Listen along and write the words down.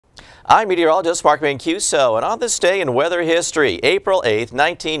I'm meteorologist Mark Mancuso, and on this day in weather history, April 8th,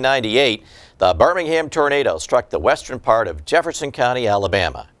 1998, the Birmingham Tornado struck the western part of Jefferson County,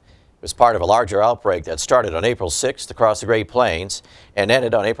 Alabama. It was part of a larger outbreak that started on April 6th across the Great Plains and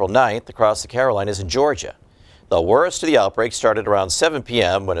ended on April 9th across the Carolinas and Georgia. The worst of the outbreak started around 7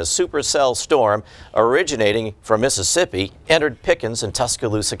 p.m. when a supercell storm originating from Mississippi entered Pickens and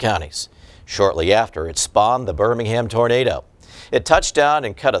Tuscaloosa counties. Shortly after, it spawned the Birmingham Tornado. It touched down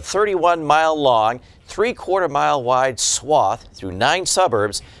and cut a 31-mile-long, 3/4-mile-wide swath through 9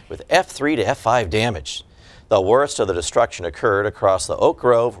 suburbs with F3 to F5 damage. The worst of the destruction occurred across the Oak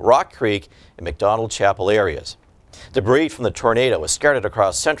Grove, Rock Creek, and McDonald Chapel areas. Debris from the tornado was scattered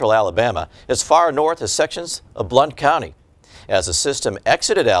across central Alabama as far north as sections of Blount County. As the system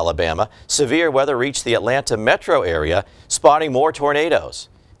exited Alabama, severe weather reached the Atlanta metro area, spawning more tornadoes.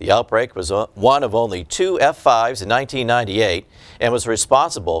 The outbreak was one of only 2 F5s in 1998 and was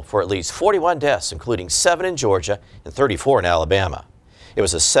responsible for at least 41 deaths, including 7 in Georgia and 34 in Alabama. It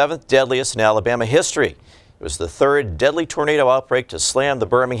was the 7th deadliest in Alabama history. It was the 3rd deadly tornado outbreak to slam the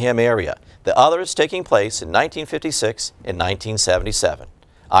Birmingham area, the others taking place in 1956 and 1977.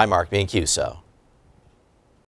 I'm Mark Mancuso.